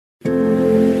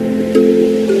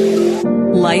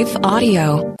Life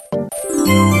Audio.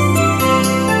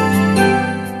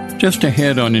 Just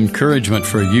ahead on Encouragement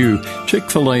for You,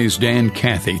 Chick-fil-A's Dan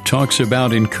Cathy talks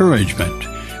about encouragement,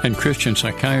 and Christian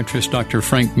psychiatrist Dr.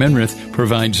 Frank Menrith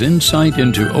provides insight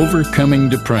into overcoming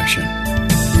depression.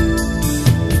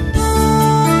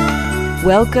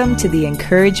 Welcome to the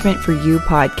Encouragement for You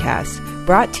podcast,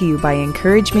 brought to you by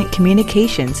Encouragement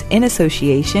Communications in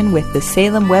association with the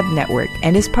Salem Web Network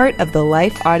and is part of the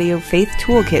Life Audio Faith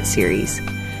Toolkit series.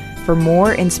 For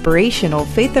more inspirational,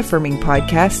 faith-affirming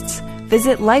podcasts,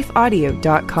 visit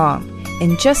lifeaudio.com.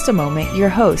 In just a moment, your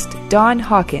host, Don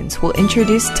Hawkins, will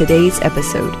introduce today's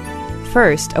episode.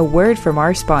 First, a word from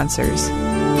our sponsors.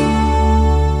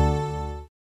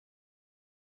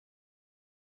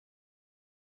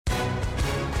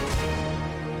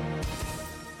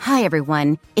 Hi,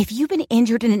 everyone. If you've been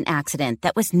injured in an accident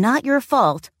that was not your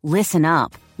fault, listen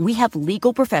up. We have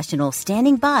legal professionals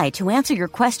standing by to answer your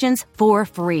questions for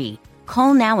free.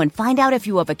 Call now and find out if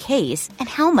you have a case and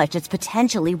how much it's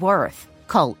potentially worth.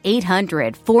 Call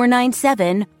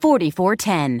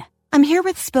 800-497-4410. I'm here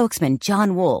with spokesman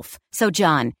John Wolf. So,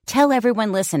 John, tell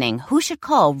everyone listening who should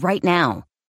call right now.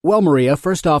 Well, Maria,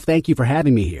 first off, thank you for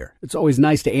having me here. It's always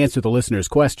nice to answer the listeners'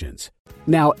 questions.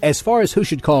 Now, as far as who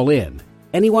should call in,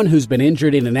 anyone who's been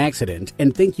injured in an accident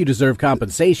and think you deserve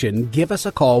compensation, give us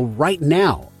a call right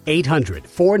now.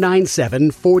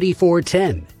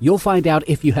 800-497-4410. You'll find out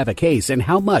if you have a case and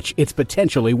how much it's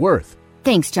potentially worth.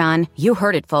 Thanks, John. You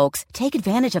heard it, folks. Take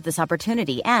advantage of this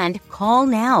opportunity and call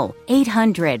now.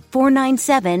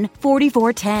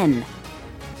 800-497-4410.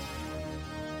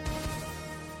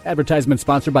 Advertisement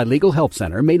sponsored by Legal Help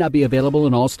Center. May not be available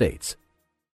in all states.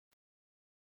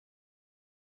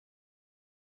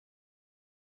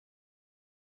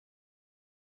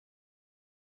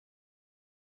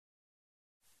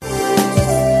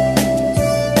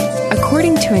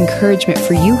 According to Encouragement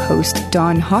for You host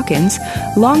Don Hawkins,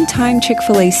 longtime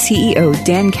Chick-fil-A CEO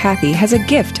Dan Cathy has a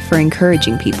gift for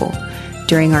encouraging people.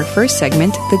 During our first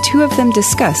segment, the two of them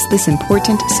discuss this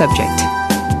important subject.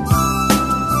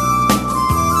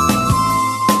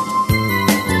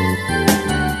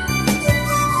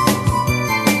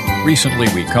 Recently,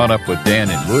 we caught up with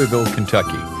Dan in Louisville,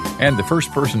 Kentucky, and the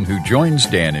first person who joins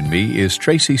Dan and me is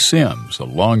Tracy Sims, a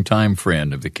longtime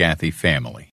friend of the Cathy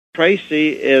family.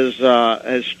 Tracy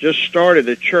has just started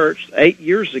a church 8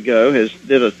 years ago,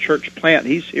 did a church plant.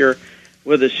 He's here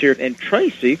with us here. And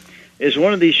Tracy is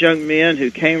one of these young men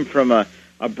who came from a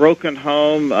broken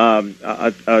home,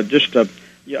 just not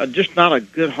a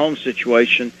good home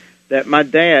situation, that my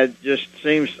dad just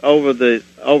seems over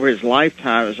his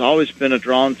lifetime has always been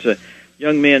drawn to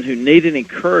young men who needed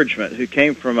encouragement, who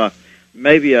came from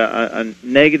maybe a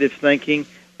negative thinking,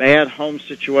 bad home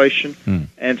situation.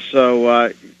 And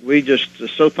so we just are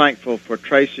so thankful for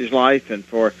Tracy's life and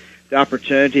for the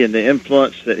opportunity and the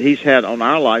influence that he's had on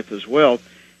our life as well.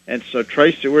 And so,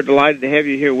 Tracy, we're delighted to have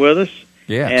you here with us.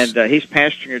 Yes. And he's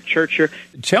pastoring a church here.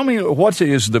 Tell me, what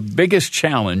is the biggest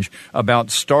challenge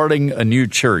about starting a new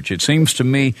church? It seems to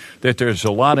me that there's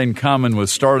a lot in common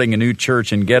with starting a new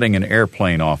church and getting an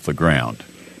airplane off the ground.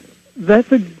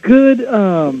 That's a good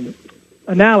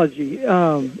analogy,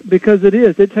 because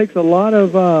it takes a lot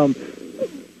of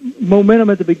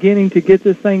momentum at the beginning to get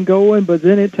this thing going, but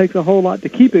then it takes a whole lot to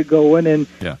keep it going, and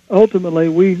ultimately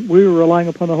we were relying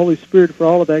upon the Holy Spirit for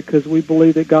all of that, because we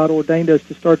believe that God ordained us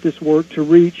to start this work to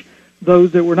reach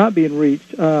those that were not being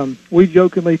reached. We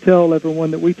jokingly tell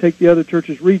everyone that we take the other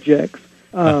church's rejects.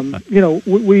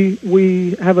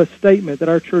 We have a statement that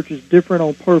our church is different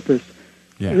on purpose.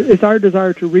 Yeah. It's our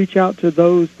desire to reach out to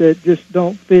those that just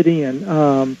don't fit in,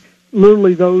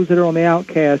 literally those that are on the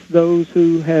outcast, those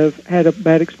who have had a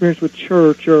bad experience with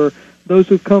church, or those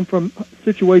who've come from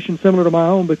situations similar to my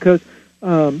own, because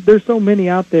there's so many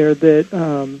out there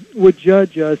that would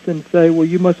judge us and say, well,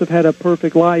 you must have had a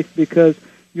perfect life because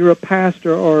you're a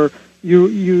pastor, or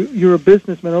you're a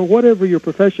businessman, or whatever your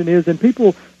profession is, and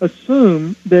people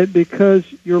assume that because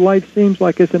your life seems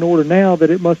like it's in order now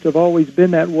that it must have always been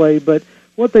that way, but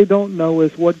what they don't know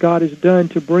is what God has done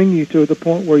to bring you to the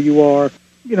point where you are.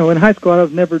 You know, in high school,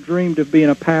 I've never dreamed of being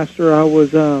a pastor. I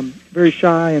was very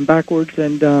shy and backwards,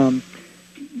 and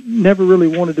never really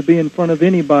wanted to be in front of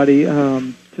anybody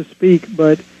to speak,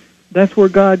 but that's where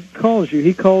God calls you.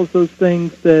 He calls those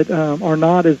things that are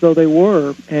not as though they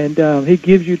were, and He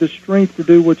gives you the strength to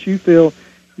do what you feel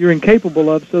you're incapable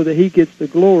of so that He gets the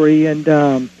glory, and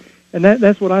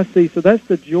that's what I see. So that's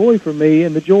the joy for me,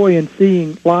 and the joy in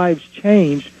seeing lives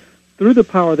changed through the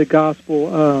power of the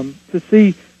gospel, to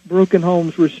see broken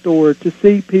homes restored, to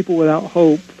see people without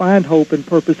hope find hope and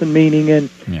purpose and meaning, and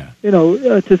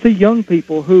to see young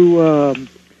people who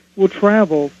will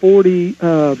travel 40,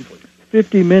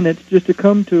 50 minutes just to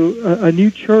come to a new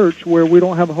church where we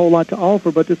don't have a whole lot to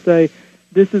offer, but to say,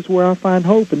 this is where I find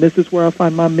hope, and this is where I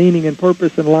find my meaning and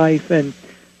purpose in life. And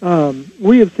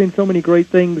we have seen so many great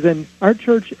things, and our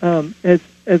church, as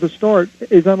a start,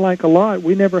 is unlike a lot.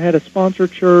 We never had a sponsor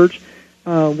church.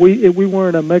 We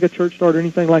weren't a mega church start or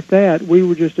anything like that. We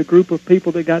were just a group of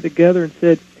people that got together and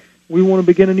said, we want to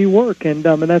begin a new work, and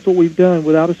that's what we've done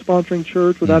without a sponsoring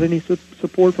church, without any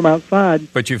support from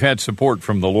outside. But you've had support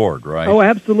from the Lord, right? Oh,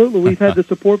 absolutely. We've had the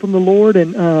support from the Lord,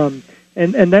 and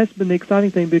that's been the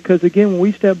exciting thing, because, again, when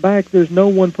we step back, there's no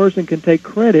one person can take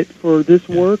credit for this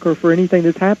work or for anything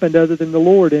that's happened other than the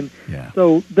Lord. And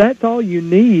so that's all you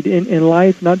need in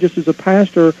life, not just as a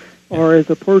pastor or as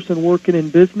a person working in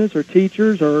business or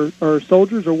teachers or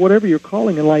soldiers or whatever your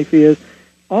calling in life is.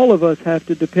 All of us have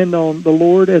to depend on the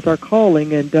Lord as our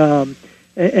calling, and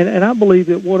I believe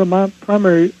that one of my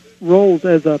primary roles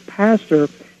as a pastor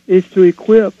is to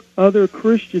equip other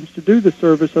Christians to do the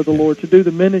service of the Lord, to do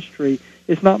the ministry.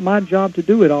 It's not my job to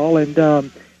do it all, and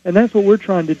that's what we're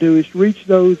trying to do, is reach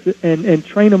those and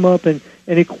train them up and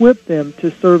equip them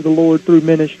to serve the Lord through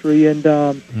ministry. And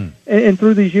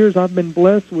through these years, I've been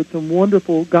blessed with some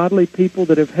wonderful, godly people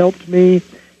that have helped me,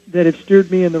 that have steered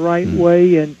me in the right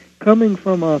way. And coming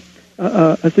from a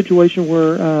situation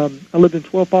where I lived in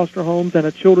 12 foster homes and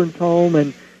a children's home,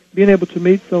 and being able to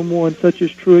meet someone such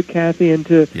as Truett Cathy and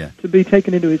to be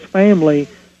taken into his family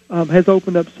has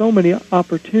opened up so many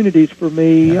opportunities for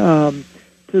me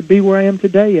to be where I am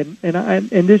today. And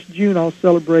this June I'll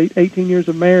celebrate 18 years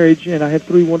of marriage, and I have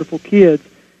 3 wonderful kids.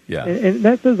 Yeah. And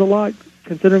that says a lot,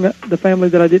 considering the family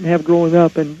that I didn't have growing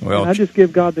up. And I just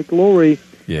give God the glory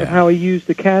of how He used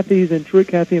the Cathys and Truett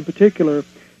Cathy in particular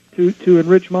to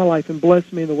enrich my life and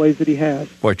bless me in the ways that He has.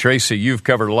 Boy, Tracy, you've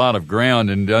covered a lot of ground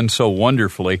and done so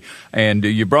wonderfully. And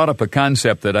you brought up a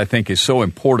concept that I think is so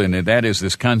important, and that is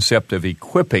this concept of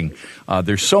equipping.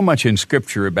 There's so much in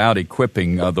Scripture about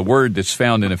equipping. The word that's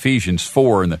found in Ephesians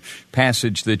 4 and the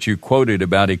passage that you quoted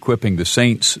about equipping the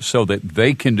saints so that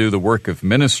they can do the work of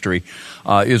ministry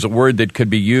is a word that could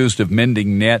be used of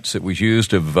mending nets. It was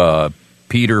used of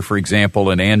Peter, for example,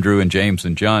 and Andrew and James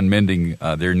and John mending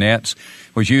their nets.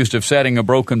 It was used of setting a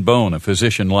broken bone, a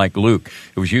physician like Luke.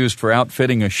 It was used for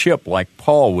outfitting a ship like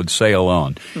Paul would sail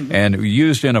on, and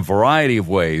used in a variety of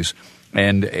ways.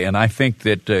 And I think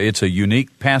that it's a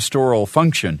unique pastoral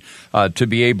function to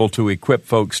be able to equip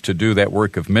folks to do that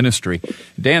work of ministry.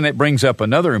 Dan, that brings up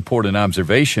another important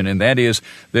observation, and that is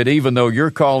that even though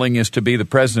your calling is to be the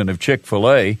president of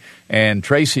Chick-fil-A and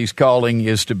Tracy's calling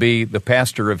is to be the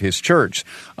pastor of his church,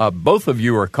 both of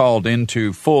you are called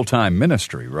into full-time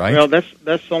ministry, right? Well, that's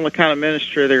the only kind of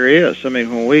ministry there is. I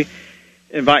mean, when we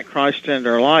invite Christ into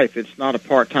our life, it's not a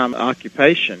part-time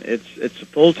occupation. It's a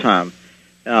full-time.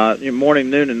 Morning,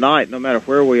 noon, and night, no matter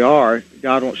where we are,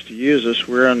 God wants to use us.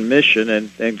 We're on mission,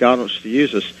 and God wants to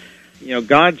use us.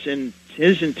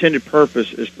 His intended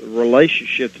purpose is the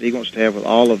relationship that He wants to have with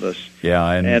all of us. Yeah,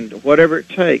 and whatever it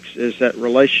takes is that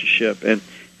relationship, and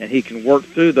He can work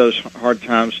through those hard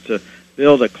times to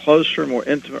build a closer, more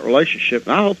intimate relationship.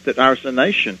 And I hope that as a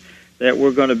nation that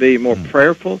we're going to be more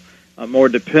prayerful, more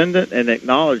dependent, and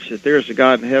acknowledge that there is a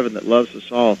God in heaven that loves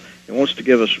us all and wants to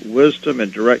give us wisdom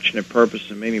and direction and purpose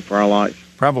and meaning for our life.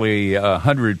 Probably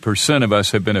 100% of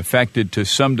us have been affected to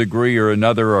some degree or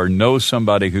another, or know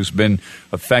somebody who's been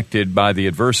affected by the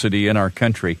adversity in our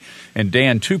country. And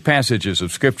Dan, 2 passages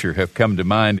of Scripture have come to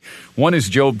mind. One is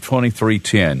Job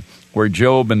 23:10, where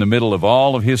Job, in the middle of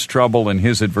all of his trouble and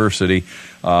his adversity,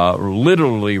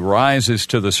 literally rises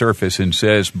to the surface and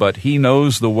says, "But He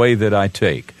knows the way that I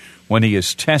take. When He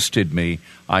has tested me,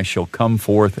 I shall come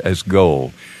forth as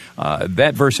gold."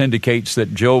 That verse indicates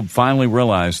that Job finally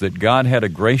realized that God had a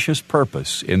gracious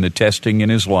purpose in the testing in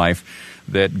his life,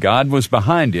 that God was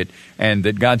behind it, and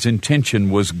that God's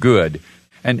intention was good.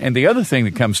 And the other thing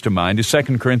that comes to mind is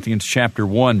 2 Corinthians chapter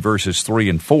 1, verses 3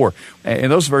 and 4.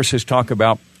 And those verses talk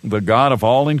about the God of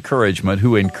all encouragement,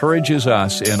 who encourages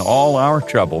us in all our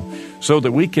trouble, so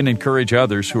that we can encourage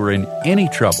others who are in any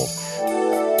trouble.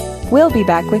 We'll be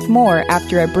back with more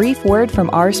after a brief word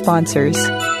from our sponsors.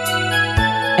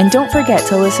 And don't forget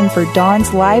to listen for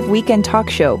Dawn's live weekend talk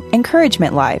show,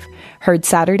 Encouragement Live, heard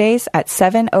Saturdays at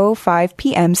 7:05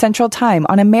 p.m. Central Time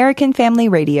on American Family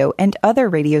Radio and other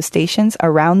radio stations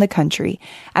around the country,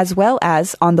 as well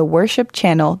as on the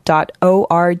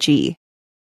worshipchannel.org.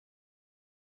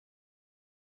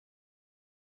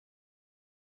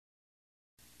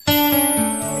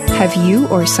 Have you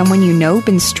or someone you know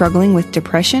been struggling with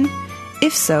depression?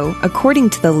 If so,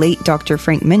 according to the late Dr.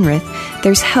 Frank Minrith,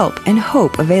 there's help and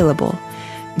hope available.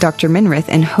 Dr. Minirth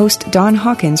and host Don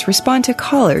Hawkins respond to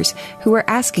callers who are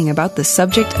asking about the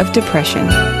subject of depression.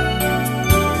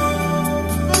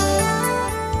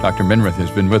 Dr. Minirth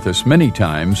has been with us many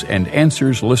times and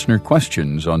answers listener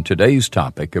questions on today's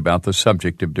topic about the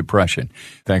subject of depression.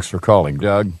 Thanks for calling,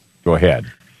 Doug. Go ahead.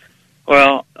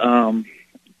 Well,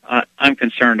 I'm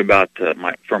concerned about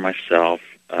for myself.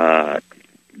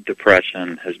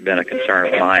 Depression has been a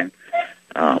concern of mine.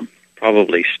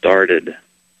 Probably started,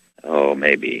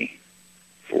 maybe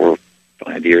 4 or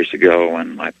 5 years ago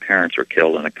when my parents were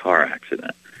killed in a car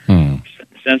accident.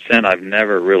 Since then, I've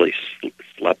never really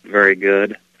slept very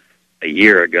good. A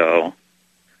year ago,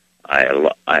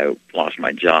 I lost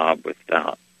my job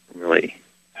without really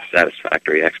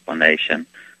satisfactory explanation,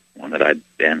 one that I'd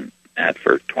been at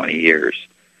for 20 years.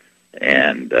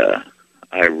 And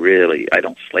I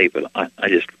don't sleep. I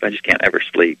just can't ever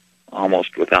sleep,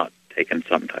 almost without taking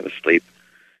some type of sleep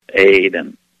aid.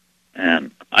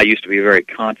 And I used to be a very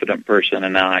confident person,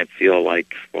 and now I feel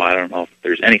like, I don't know if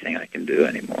there's anything I can do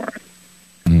anymore.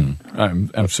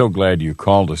 I'm so glad you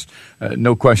called us.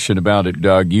 No question about it,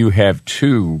 Doug. You have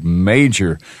two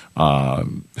major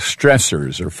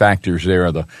stressors or factors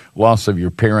there, the loss of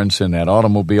your parents in that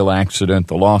automobile accident,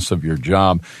 the loss of your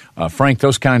job. Frank,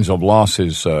 those kinds of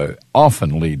losses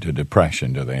often lead to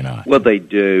depression, do they not? Well, they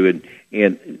do.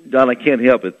 And Don, I can't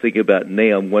help but think about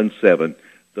Nahum 1:7.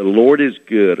 The Lord is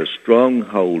good, a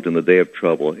stronghold in the day of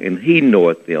trouble, and he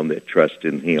knoweth them that trust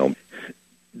in him.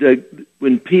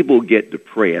 When people get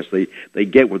depressed, they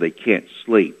get where they can't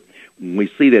sleep. When we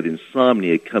see that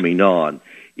insomnia coming on,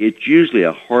 it's usually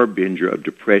a harbinger of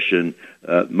depression,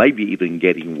 maybe even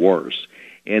getting worse.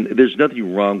 And there's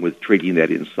nothing wrong with treating that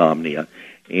insomnia.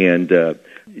 And,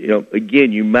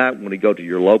 again, you might want to go to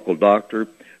your local doctor.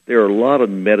 There are a lot of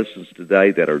medicines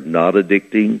today that are not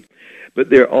addicting, but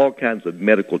there are all kinds of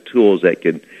medical tools that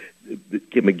can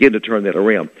begin to turn that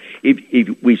around.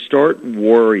 If we start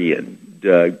worrying,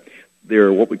 there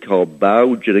are what we call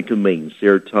biogenic amines,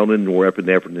 serotonin,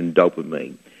 norepinephrine, and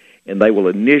dopamine. And they will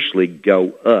initially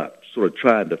go up, sort of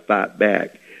trying to fight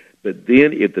back. But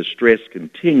then if the stress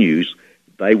continues,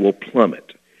 they will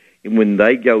plummet. And when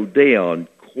they go down,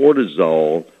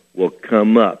 cortisol will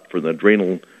come up from the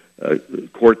adrenal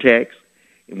cortex.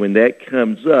 And when that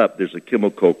comes up, there's a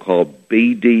chemical called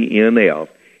BDNF.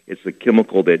 It's a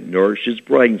chemical that nourishes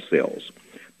brain cells.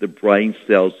 The brain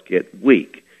cells get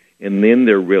weak. And then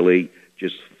they're really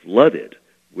just flooded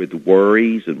with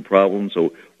worries and problems.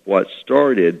 So what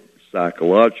started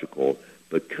psychological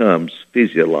becomes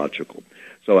physiological.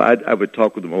 So I would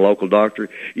talk with a local doctor.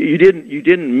 You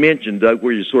didn't mention, Doug,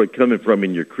 where you're sort of coming from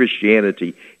in your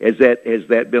Christianity. Has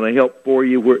that been a help for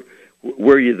you?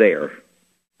 Were you there?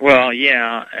 Well,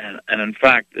 yeah, and in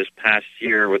fact, this past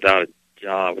year without a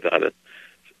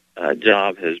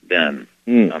job has been.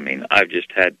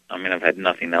 I've had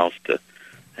nothing else to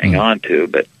hang on to,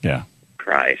 but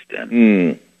Christ,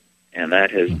 and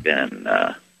that has been,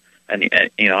 and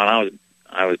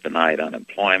I was denied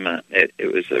unemployment. It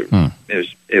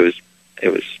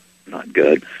was not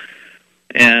good,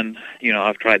 and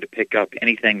I've tried to pick up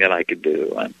anything that I could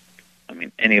do.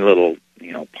 Any little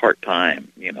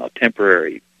part-time,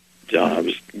 temporary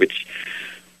jobs, which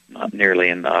not nearly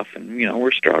enough, and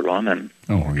we're struggling and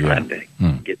trying to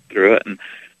get through it.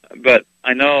 But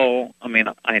I know,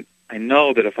 I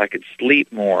know that if I could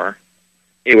sleep more,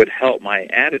 it would help my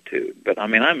attitude. But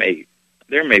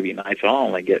there may be nights I'll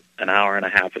only get an hour and a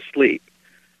half of sleep.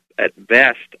 At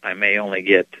best, I may only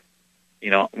get,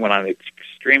 when I'm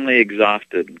extremely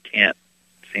exhausted and can't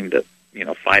seem to,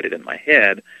 fight it in my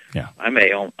head. Yeah.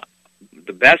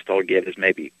 The best I'll get is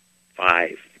maybe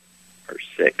 5 or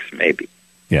 6, maybe.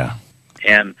 Yeah.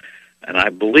 And I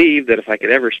believe that if I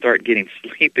could ever start getting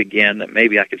sleep again, that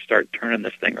maybe I could start turning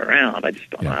this thing around. I just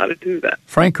don't know how to do that.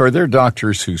 Frank, are there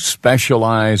doctors who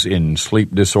specialize in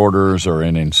sleep disorders or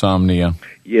in insomnia?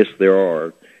 Yes, there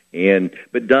are.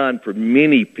 But Don, for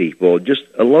many people, just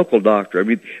a local doctor,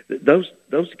 those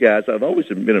guys, I've always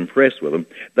been impressed with them.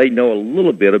 They know a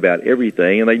little bit about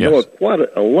everything, and they know quite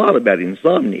a lot about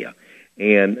insomnia.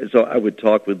 And so I would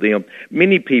talk with them.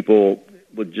 Many people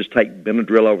would just take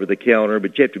Benadryl over the counter,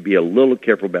 but you have to be a little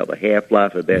careful about the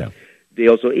half-life of that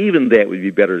deal. So even that would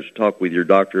be better to talk with your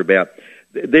doctor about.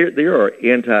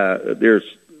 There's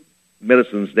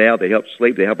medicines now that help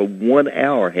sleep. They have a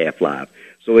 1-hour half-life,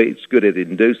 so it's good at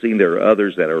inducing. There are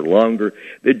others that are longer.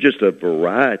 There's just a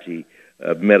variety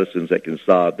of medicines that can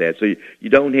solve that. So you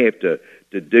don't have to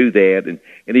do that. And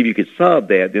if you could solve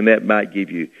that, then that might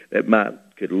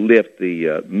could lift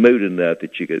the mood enough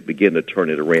that you could begin to turn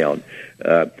it around.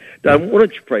 Don, why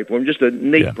don't you pray for him? Just a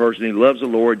neat person. He loves the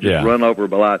Lord, just run over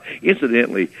by life.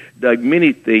 Incidentally, Doug,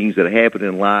 many things that happen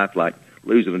in life, like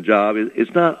losing a job,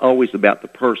 it's not always about the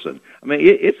person. I mean,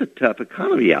 it's a tough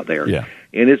economy out there,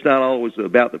 and it's not always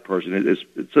about the person.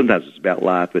 Sometimes it's about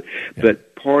life,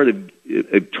 but part of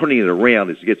turning it around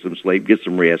is to get some sleep, get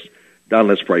some rest. Don,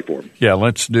 let's pray for him. Yeah,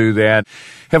 let's do that.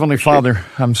 Heavenly Father,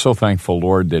 I'm so thankful,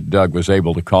 Lord, that Doug was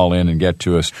able to call in and get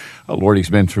to us. Lord, he's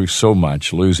been through so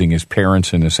much, losing his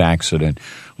parents in this accident,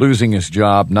 losing his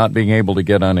job, not being able to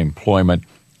get unemployment.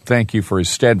 Thank you for his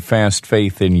steadfast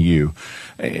faith in you.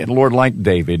 And Lord, like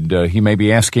David, he may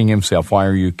be asking himself, why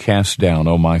are you cast down,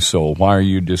 O my soul? Why are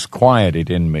you disquieted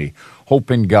in me?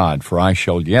 Hope in God, for I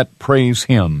shall yet praise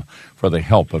him for the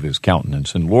help of his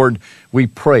countenance. And Lord, we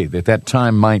pray that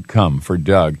time might come for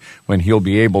Doug when he'll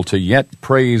be able to yet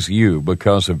praise you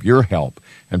because of your help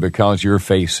and because your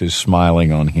face is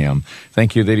smiling on him.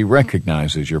 Thank you that he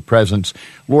recognizes your presence.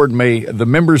 Lord, may the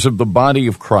members of the body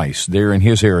of Christ there in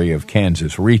his area of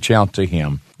Kansas reach out to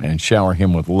him and shower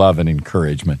him with love and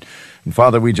encouragement. And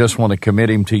Father, we just want to commit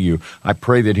him to you. I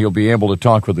pray that he'll be able to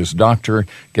talk with his doctor,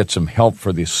 get some help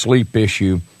for this sleep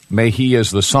issue. May he, as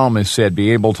the psalmist said,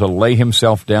 be able to lay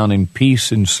himself down in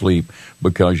peace and sleep,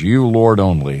 because you, Lord,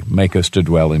 only make us to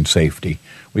dwell in safety.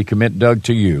 We commit Doug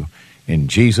to you. In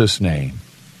Jesus' name,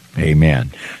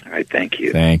 amen. All right, thank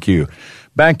you. Thank you.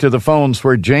 Back to the phones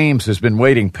where James has been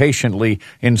waiting patiently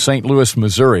in St. Louis,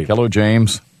 Missouri. Hello,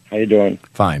 James. How you doing?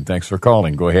 Fine. Thanks for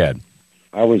calling. Go ahead.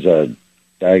 I was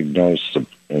diagnosed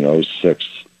in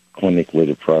 06, clinically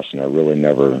depressed, and I really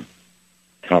never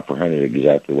comprehended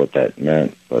exactly what that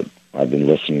meant, but I've been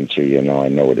listening to you, and now I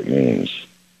know what it means.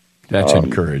 That's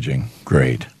encouraging.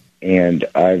 Great. And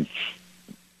I've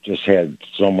just had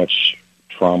so much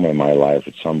trauma in my life,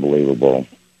 it's unbelievable.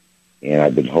 And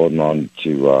I've been holding on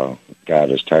to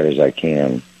God as tight as I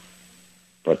can.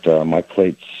 But my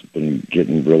plate's been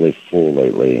getting really full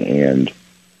lately, and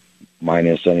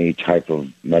minus any type of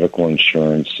medical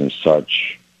insurance and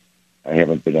such, I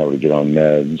haven't been able to get on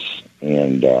meds.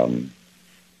 And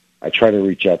I try to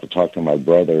reach out to talk to my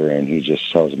brother, and he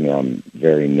just tells me I'm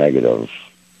very negative.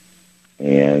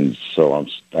 And so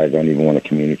I don't even want to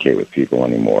communicate with people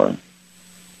anymore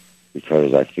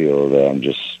because I feel that I'm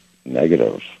just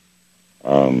negative.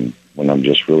 When I'm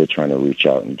just really trying to reach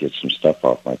out and get some stuff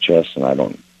off my chest, and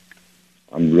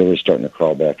I'm really starting to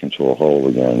crawl back into a hole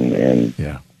again. And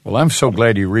yeah. Well, I'm so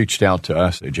glad you reached out to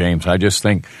us, James. I just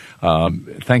thank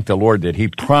the Lord that he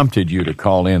prompted you to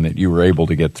call in, that you were able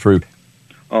to get through.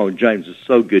 Oh, James, it's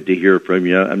so good to hear from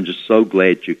you. I'm just so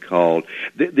glad you called.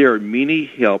 There are many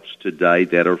helps today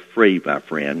that are free, my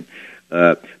friend.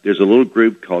 There's a little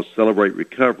group called Celebrate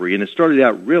Recovery, and it started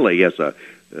out really as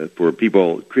for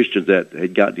people, Christians that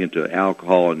had gotten into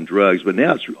alcohol and drugs, but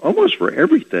now it's almost for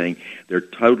everything. They're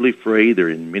totally free. They're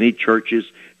in many churches.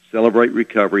 Celebrate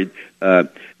Recovery.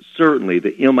 Certainly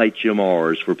the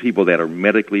MHMRs for people that are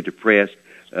medically depressed,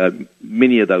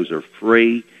 many of those are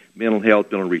free. Mental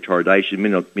health, mental retardation,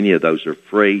 many of those are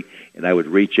free, and I would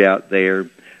reach out there.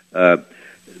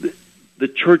 The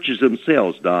churches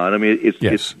themselves, Don, I mean,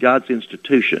 it's God's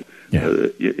institution.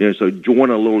 Yeah. So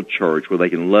join a little church where they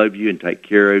can love you and take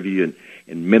care of you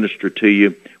and minister to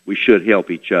you. We should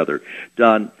help each other.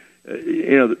 Don,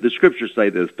 the scriptures say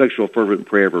the effectual fervent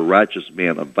prayer of a righteous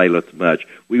man availeth much.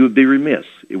 We would be remiss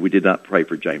if we did not pray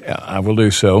for James. Yeah, I will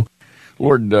do so.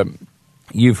 Lord,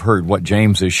 you've heard what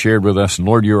James has shared with us, and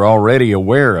Lord, you're already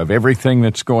aware of everything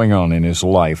that's going on in his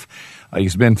life.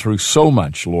 He's been through so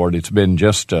much, Lord. It's been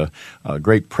just a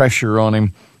great pressure on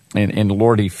him, and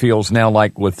Lord, he feels now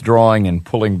like withdrawing and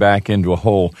pulling back into a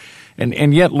hole.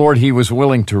 And yet, Lord, he was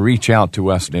willing to reach out to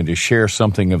us and to share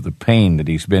something of the pain that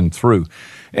he's been through.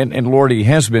 And Lord, he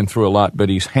has been through a lot, but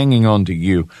he's hanging on to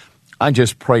you. I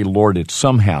just pray, Lord, that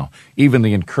somehow even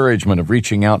the encouragement of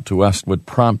reaching out to us would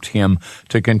prompt him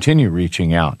to continue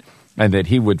reaching out, and that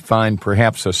he would find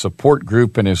perhaps a support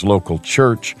group in his local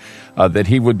church, that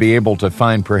he would be able to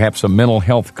find perhaps a mental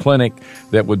health clinic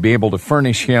that would be able to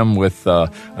furnish him with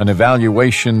an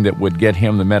evaluation that would get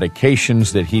him the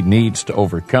medications that he needs to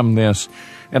overcome this,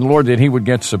 and Lord, that he would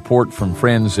get support from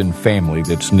friends and family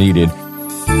that's needed.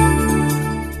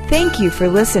 Thank you for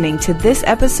listening to this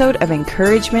episode of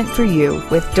Encouragement for You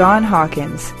with Don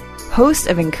Hawkins, host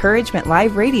of Encouragement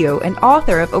Live Radio and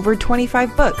author of over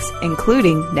 25 books,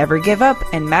 including Never Give Up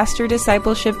and Master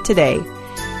Discipleship Today.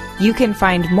 You can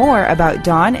find more about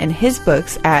Don and his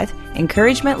books at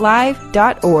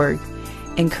encouragementlive.org.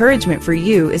 Encouragement for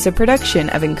You is a production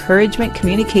of Encouragement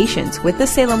Communications with the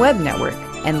Salem Web Network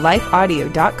and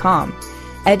lifeaudio.com.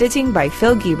 Editing by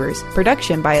Phil Giebers.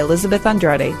 Production by Elizabeth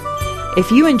Andrade.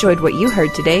 If you enjoyed what you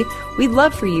heard today, we'd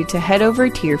love for you to head over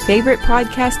to your favorite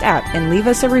podcast app and leave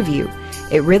us a review.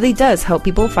 It really does help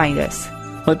people find us.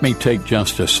 Let me take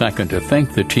just a second to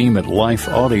thank the team at Life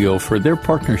Audio for their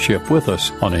partnership with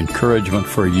us on Encouragement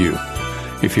for You.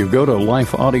 If you go to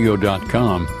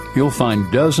lifeaudio.com, you'll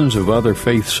find dozens of other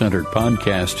faith-centered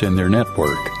podcasts in their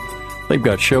network. They've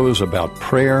got shows about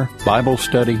prayer, Bible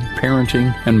study,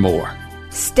 parenting, and more.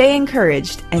 Stay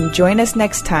encouraged and join us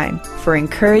next time for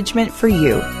Encouragement for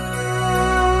You.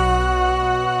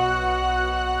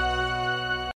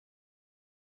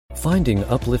 Finding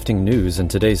uplifting news in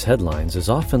today's headlines is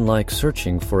often like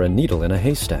searching for a needle in a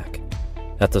haystack.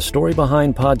 At the Story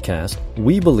Behind podcast,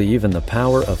 we believe in the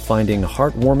power of finding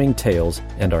heartwarming tales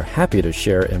and are happy to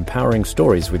share empowering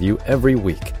stories with you every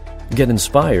week. Get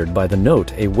inspired by the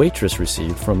note a waitress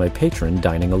received from a patron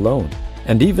dining alone,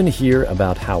 and even hear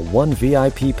about how one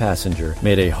VIP passenger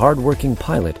made a hardworking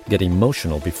pilot get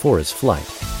emotional before his flight.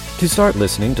 To start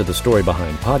listening to the Story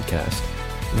Behind podcast,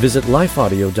 visit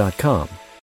lifeaudio.com